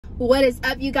What is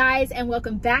up, you guys, and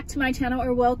welcome back to my channel,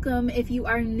 or welcome if you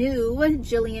are new.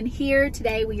 Jillian here.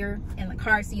 Today we are in the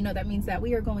car, so you know that means that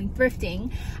we are going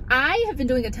thrifting. I have been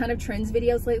doing a ton of trends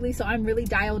videos lately, so I'm really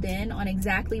dialed in on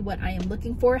exactly what I am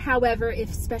looking for. However,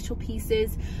 if special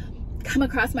pieces come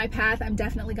across my path, I'm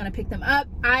definitely going to pick them up.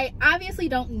 I obviously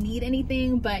don't need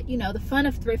anything, but you know, the fun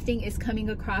of thrifting is coming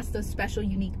across those special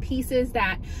unique pieces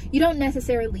that you don't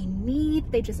necessarily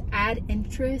need. They just add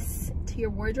interest to your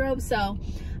wardrobe. So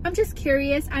I'm just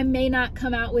curious. I may not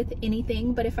come out with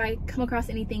anything, but if I come across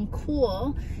anything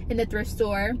cool in the thrift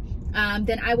store,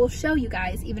 then I will show you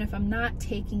guys, even if I'm not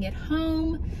taking it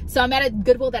home. So I'm at a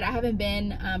Goodwill that I haven't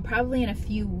been probably in a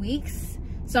few weeks.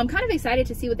 So I'm kind of excited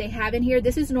to see what they have in here.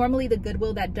 This is normally the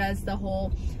Goodwill that does the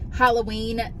whole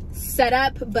Halloween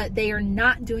setup, but they are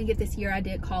not doing it this year. I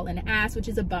did call an ass, which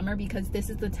is a bummer because this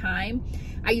is the time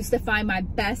I used to find my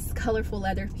best colorful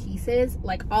leather pieces.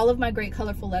 Like all of my great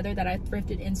colorful leather that I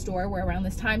thrifted in store were around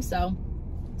this time. So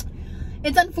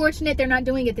it's unfortunate they're not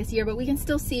doing it this year, but we can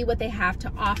still see what they have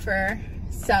to offer.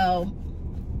 So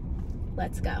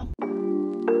let's go.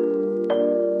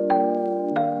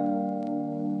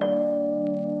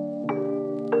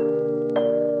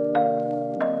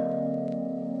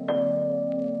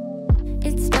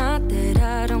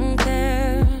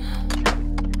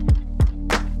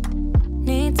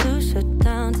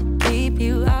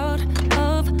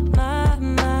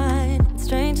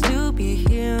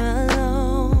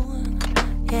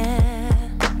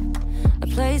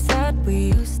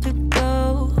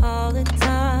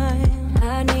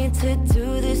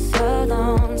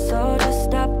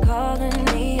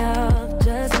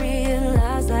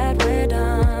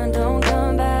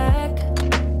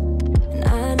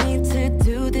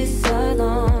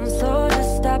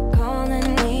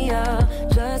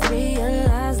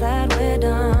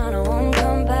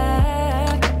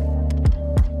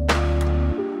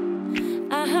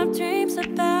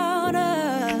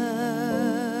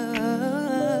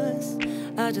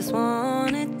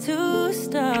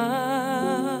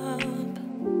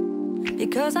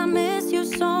 Because I miss you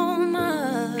so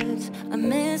much. I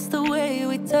miss the way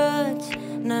we touch,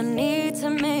 and I need to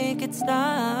make it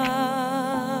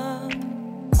stop.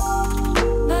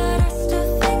 But I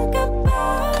still think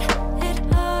about it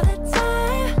all the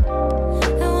time.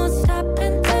 I won't stop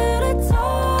until it's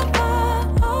over.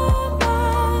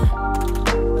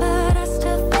 But I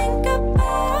still think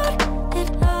about it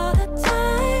all the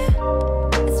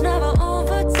time. It's never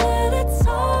over till it's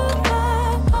over.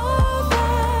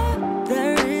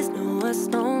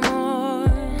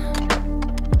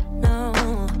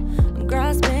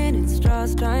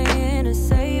 Trying to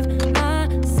save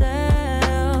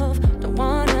myself. Don't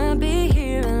wanna be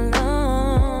here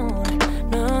alone.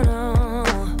 No, no.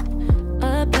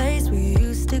 A place we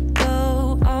used to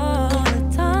go all the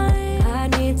time. I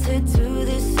need to do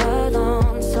this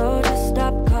alone, so just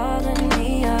stop calling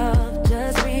me up.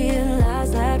 Just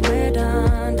realize that we're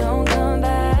done. Don't come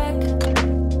back.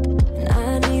 And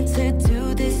I need to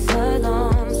do this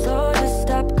alone, so just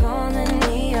stop calling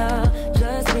me up.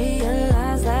 Just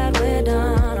realize that we're done.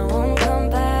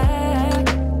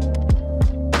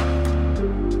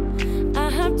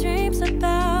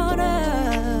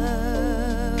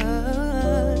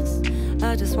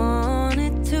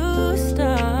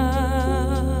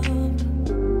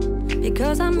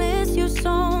 Because I miss you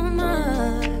so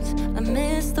much. I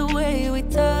miss the way we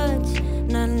touch,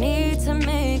 and I need to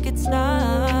make it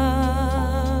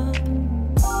stop.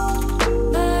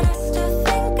 But I still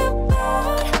think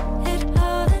about it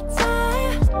all the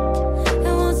time.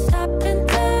 I won't stop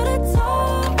until it's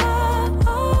over.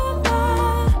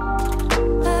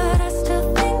 But I still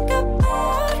think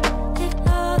about it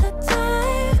all the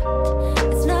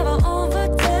time. It's never over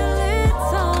till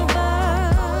it's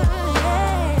over.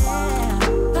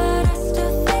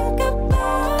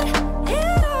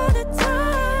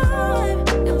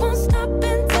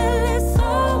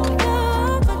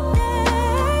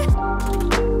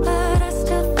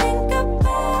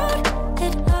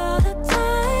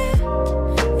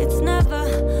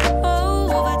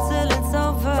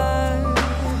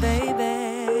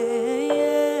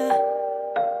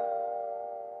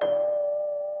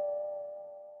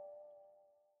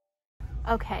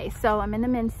 Okay, so I'm in the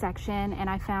men's section and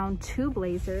I found two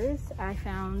blazers. I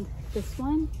found this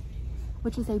one,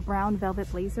 which is a brown velvet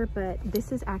blazer, but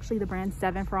this is actually the brand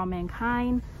 7 for All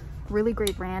Mankind. Really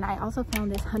great brand. I also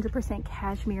found this 100%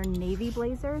 cashmere navy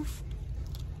blazer,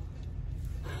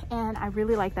 and I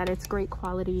really like that. It's great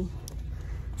quality,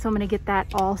 so I'm gonna get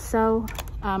that also.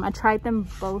 I tried them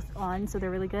both on, so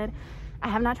they're really good. I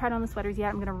have not tried on the sweaters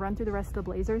yet. I'm gonna run through the rest of the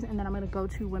blazers and then I'm gonna go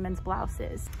to women's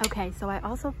blouses. Okay, so I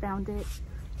also found it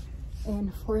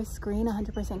in forest green,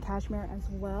 100% cashmere as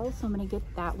well. So I'm gonna get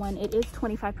that one. It is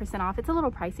 25% off. It's a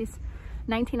little pricey, it's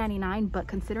 $19.99, but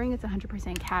considering it's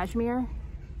 100% cashmere,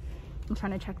 I'm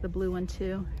trying to check the blue one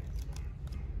too.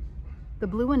 The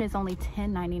blue one is only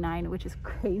 $10.99, which is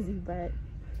crazy, but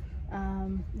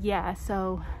yeah,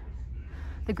 so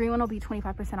the green one will be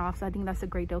 25% off. So I think that's a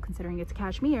great deal considering it's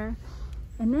cashmere.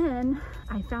 And then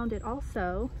I found it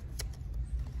also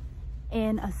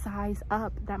in a size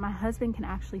up that my husband can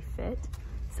actually fit.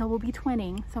 So we'll be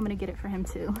twinning. So I'm gonna get it for him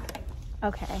too.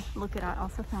 Okay, look at, I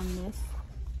also found this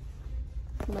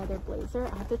leather blazer.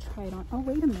 I have to try it on. Oh,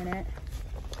 wait a minute.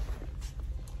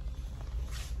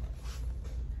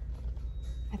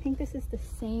 I think this is the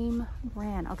same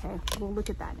brand. Okay, we'll look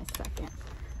at that in a second.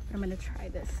 But I'm gonna try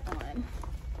this on.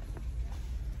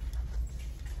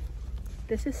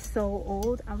 This is so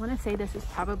old. I wanna say this is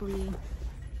probably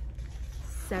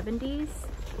 70s.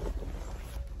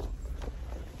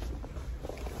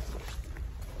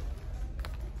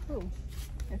 Oh,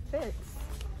 it fits.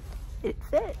 It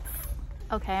fits.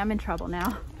 Okay, I'm in trouble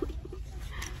now.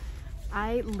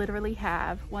 I literally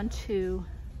have 1, 2,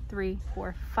 3,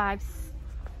 4, 5,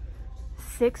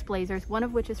 6 blazers, one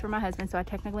of which is for my husband, so I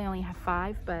technically only have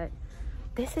 5, but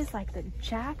this is like the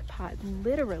jackpot,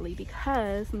 literally,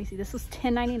 because let me see, this was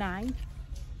 $10.99.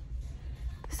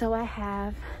 So I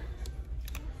have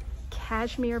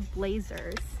cashmere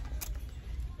blazers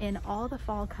in all the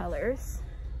fall colors.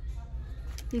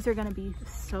 These are gonna be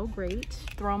so great.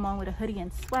 Throw them on with a hoodie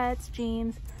and sweats,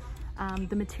 jeans.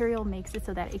 The material makes it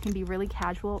so that it can be really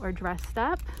casual or dressed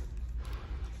up.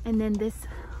 And then this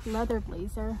leather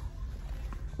blazer,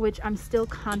 which I'm still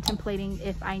contemplating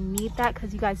if I need that,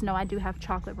 because you guys know I do have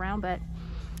chocolate brown, but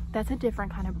that's a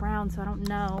different kind of brown, so I don't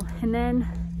know. And then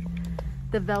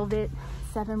the velvet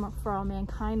 7 for All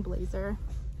Mankind blazer,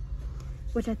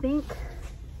 which I think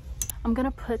I'm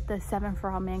gonna put the 7 for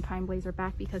All Mankind blazer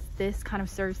back because this kind of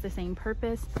serves the same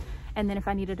purpose. And then if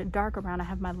I needed a darker brown, I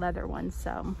have my leather one.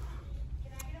 So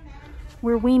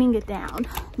we're weaning it down.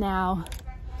 Now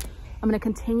I'm gonna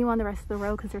continue on the rest of the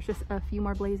row because there's just a few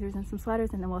more blazers and some sweaters,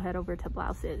 and then we'll head over to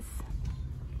blouses.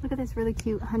 Look at this really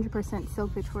cute 100% silk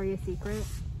Victoria's Secret.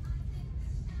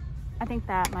 I think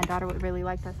that my daughter would really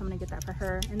like that, so I'm gonna get that for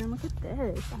her. And then look at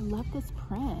this, I love this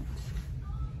print.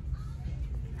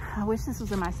 I wish this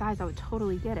was in my size, I would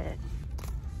totally get it.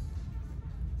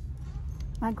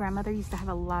 My grandmother used to have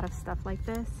a lot of stuff like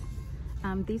this.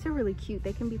 These are really cute.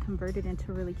 They can be converted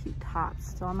into really cute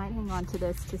tops. So I might hang on to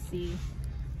this to see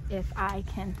if I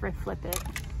can thrift flip it.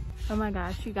 Oh my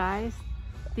gosh, you guys.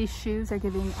 These shoes are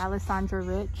giving Alessandra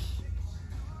Rich.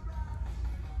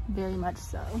 Very much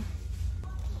so.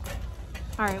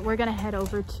 All right, we're gonna head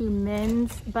over to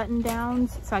men's button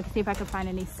downs so I can see if I can find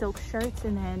any silk shirts,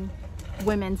 and then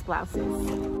women's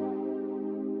blouses.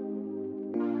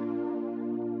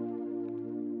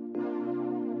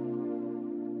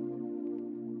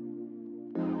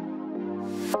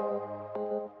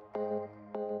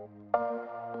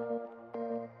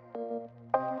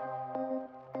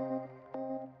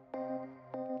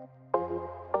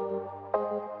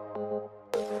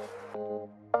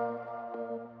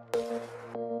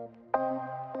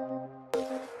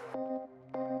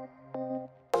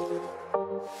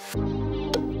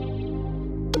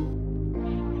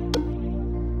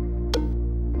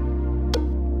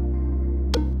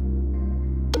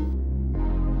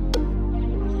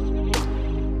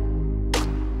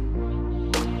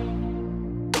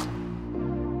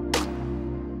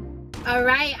 All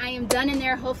right, I am done in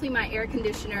there. Hopefully my air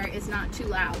conditioner is not too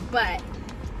loud, but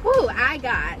whoo, I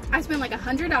spent like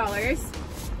 $100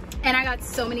 and I got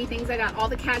so many things. I got all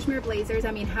the cashmere blazers.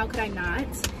 I mean, how could I not?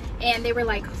 And they were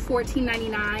like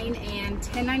 $14.99 and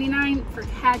 $10.99 for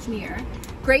cashmere.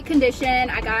 Great condition.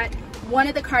 I got one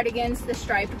of the cardigans, the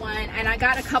striped one, and I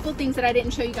got a couple things that I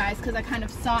didn't show you guys because I kind of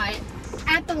saw it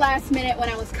at the last minute when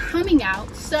I was coming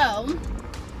out. So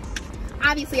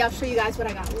obviously I'll show you guys what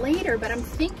I got later, but I'm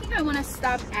thinking I want to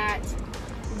stop at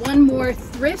one more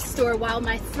thrift store while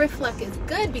my thrift luck is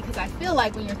good, because I feel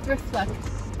like when your thrift luck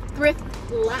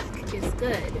is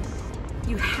good,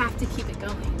 you have to keep it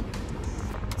going.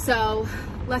 So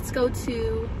let's go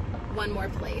to one more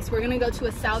place. We're gonna go to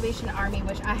a Salvation Army,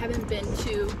 which I haven't been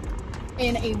to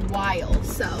in a while,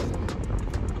 so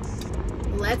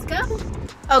let's go.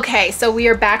 Okay, so we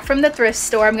are back from the thrift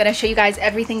store. I'm gonna show you guys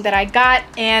everything that I got,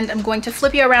 and I'm going to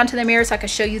flip you around to the mirror so I can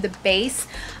show you the base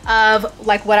of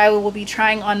like what I will be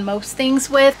trying on most things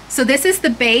with. So this is the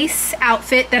base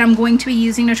outfit that I'm going to be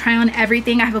using to try on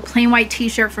everything. I have a plain white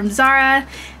t-shirt from Zara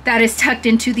that is tucked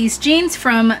into these jeans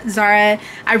from Zara.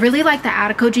 I really like the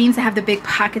Attico jeans that have the big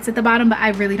pockets at the bottom, but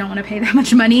I really don't want to pay that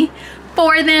much money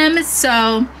for them.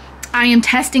 So I am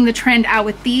testing the trend out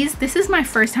with these. This is my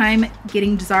first time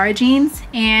getting Zara jeans,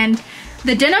 and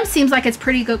the denim seems like it's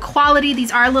pretty good quality.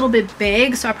 These are a little bit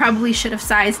big, so I probably should have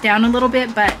sized down a little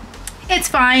bit, but it's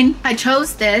fine. I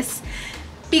chose this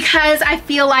because I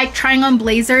feel like trying on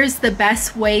blazers, the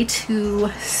best way to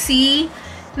see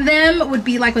them would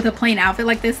be like with a plain outfit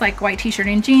like this, like white t-shirt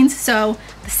and jeans. So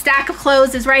the stack of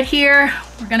clothes is right here.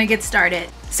 We're gonna get started.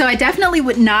 So I definitely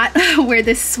would not wear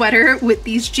this sweater with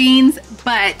these jeans,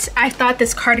 but I thought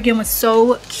this cardigan was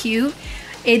so cute.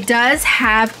 It does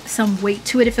have some weight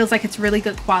to it. It feels like it's really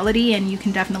good quality, and you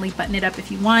can definitely button it up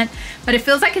if you want, but it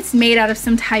feels like it's made out of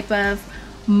some type of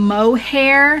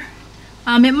mohair.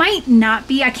 It might not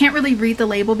be. I can't really read the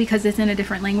label because it's in a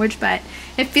different language, but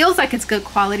it feels like it's good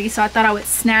quality. So I thought I would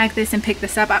snag this and pick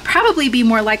this up. I'd probably be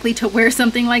more likely to wear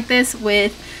something like this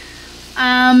with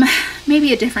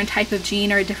maybe a different type of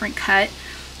jean or a different cut.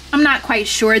 I'm not quite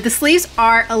sure. The sleeves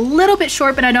are a little bit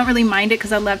short, but I don't really mind it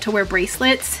because I love to wear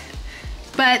bracelets,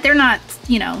 but they're not,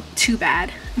 you know, too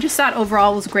bad. I just thought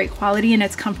overall it was great quality, and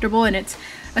it's comfortable, and it's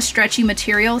a stretchy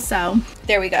material. So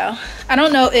there we go. I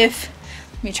don't know if,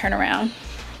 let me turn around.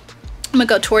 I'm gonna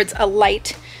go towards a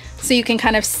light so you can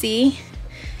kind of see.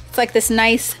 It's like this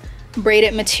nice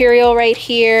braided material right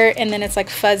here, and then it's like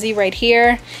fuzzy right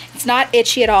here. It's not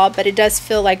itchy at all, but it does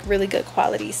feel like really good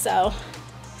quality. So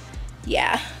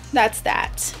yeah, that's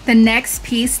that. The next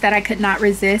piece that I could not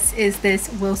resist is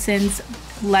this Wilson's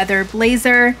leather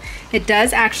blazer. It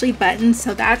does actually button,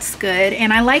 so that's good.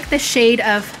 And I like the shade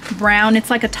of brown. It's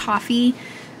like a toffee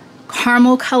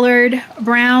caramel colored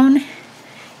brown,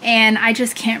 and I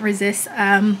just can't resist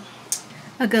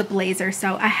a good blazer,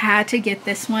 so I had to get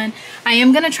this one. I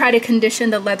am gonna try to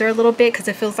condition the leather a little bit because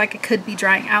it feels like it could be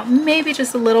drying out, maybe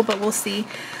just a little, but we'll see.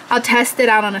 I'll test it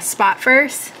out on a spot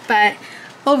first, but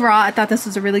overall I thought this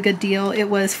was a really good deal. It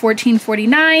was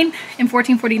 $14.49, and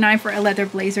 $14.49 for a leather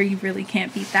blazer, you really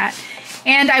can't beat that.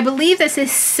 And I believe this is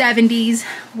 70s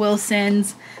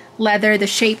Wilson's leather, the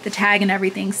shape, the tag, and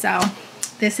everything. So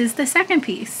this is the second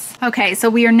piece. Okay, so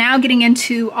we are now getting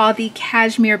into all the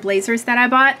cashmere blazers that I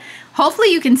bought.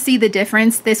 Hopefully you can see the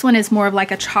difference. This one is more of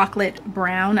like a chocolate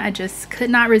brown. I just could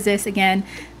not resist. Again,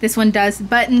 this one does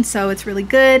button, so it's really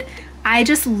good. I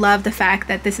just love the fact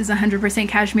that this is 100%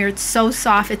 cashmere. It's so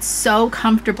soft, it's so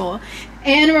comfortable,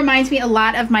 and it reminds me a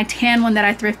lot of my tan one that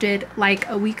I thrifted like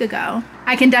a week ago.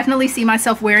 I can definitely see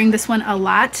myself wearing this one a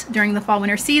lot during the fall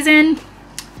winter season.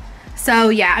 So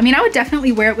yeah, I mean, I would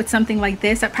definitely wear it with something like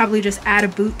this. I'd probably just add a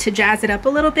boot to jazz it up a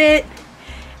little bit.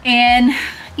 And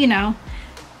you know,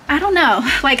 I don't know,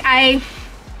 like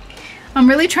I'm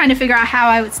really trying to figure out how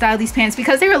I would style these pants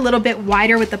because they're a little bit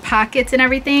wider with the pockets and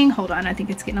everything. Hold on, I think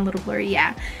it's getting a little blurry.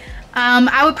 Yeah,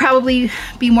 I would probably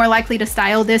be more likely to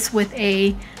style this with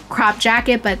a crop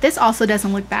jacket, but this also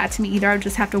doesn't look bad to me either. I would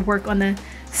just have to work on the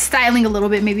styling a little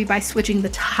bit, maybe by switching the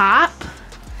top,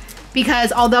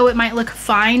 because although it might look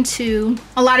fine to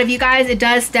a lot of you guys, it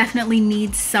does definitely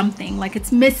need something, like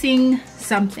it's missing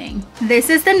something. This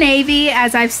is the navy.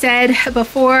 As I've said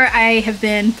before, I have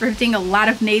been thrifting a lot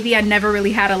of navy. I never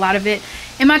really had a lot of it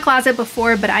in my closet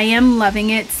before, but I am loving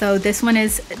it. So this one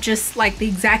is just like the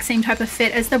exact same type of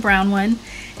fit as the brown one,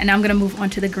 and now I'm gonna move on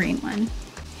to the green one.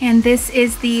 And this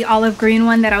is the olive green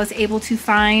one that I was able to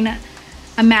find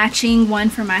a matching one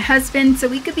for my husband, so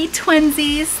we could be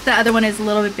twinsies. The other one is a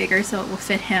little bit bigger, so it will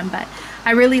fit him, but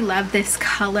I really love this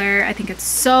color. I think it's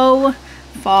so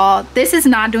fall. This is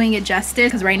not doing it justice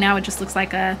because right now it just looks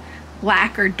like a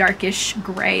black or darkish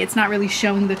gray. It's not really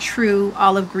showing the true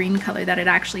olive green color that it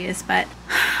actually is, but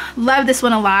love this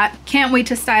one a lot. Can't wait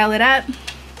to style it up.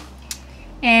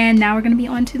 And now we're gonna be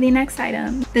on to the next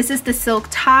item. This is the silk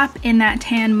top in that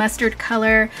tan mustard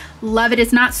color. Love it.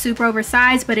 It's not super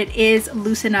oversized, but it is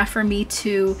loose enough for me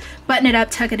to button it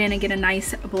up, tuck it in, and get a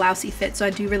nice blousey fit. So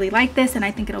I do really like this, and I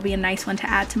think it'll be a nice one to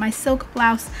add to my silk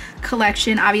blouse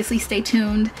collection. Obviously stay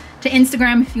tuned to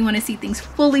Instagram if you wanna see things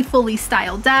fully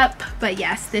styled up. But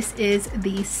yes, this is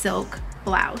the silk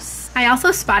blouse. I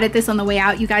also spotted this on the way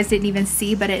out. You guys didn't even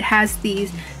see, but it has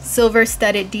these silver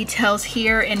studded details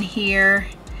here and here,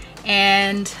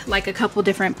 and like a couple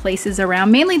different places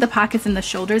around, mainly the pockets and the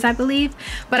shoulders, I believe.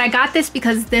 But I got this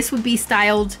because this would be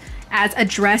styled as a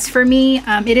dress for me.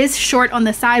 It is short on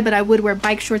the side, but I would wear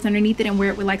bike shorts underneath it and wear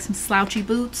it with like some slouchy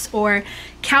boots or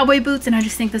cowboy boots, and I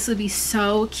just think this would be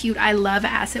so cute. I love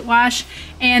acid wash,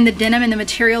 and the denim and the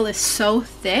material is so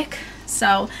thick.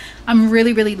 So I'm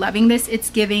really loving this. It's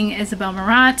giving Isabel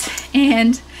Marant,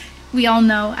 and we all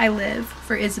know I live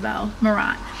for Isabel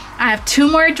Marant. I have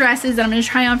 2 more dresses that I'm gonna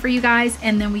try on for you guys,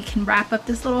 and then we can wrap up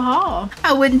this little haul.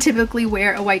 I wouldn't typically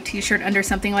wear a white t-shirt under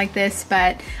something like this,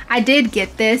 but I did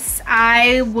get this.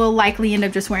 I will likely end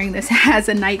up just wearing this as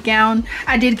a nightgown.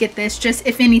 I did get this, just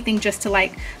if anything, just to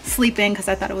like sleep in, because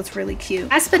I thought it was really cute.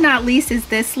 Last but not least is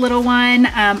this little one.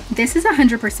 This is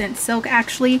 100% silk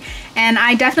actually, and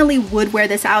I definitely would wear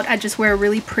this out. I just wear a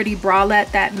really pretty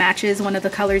bralette that matches one of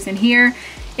the colors in here.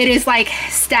 It is like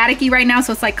staticky right now,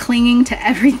 so it's like clinging to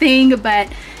everything, but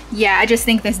yeah, I just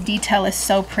think this detail is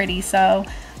so pretty. So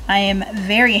I am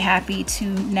very happy to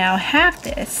now have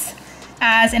this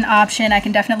as an option. I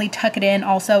can definitely tuck it in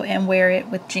also and wear it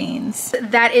with jeans.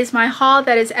 That is my haul.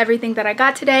 That is everything that I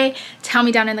got today. Tell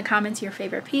me down in the comments your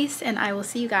favorite piece, and I will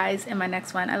see you guys in my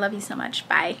next one. I love you so much.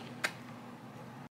 Bye.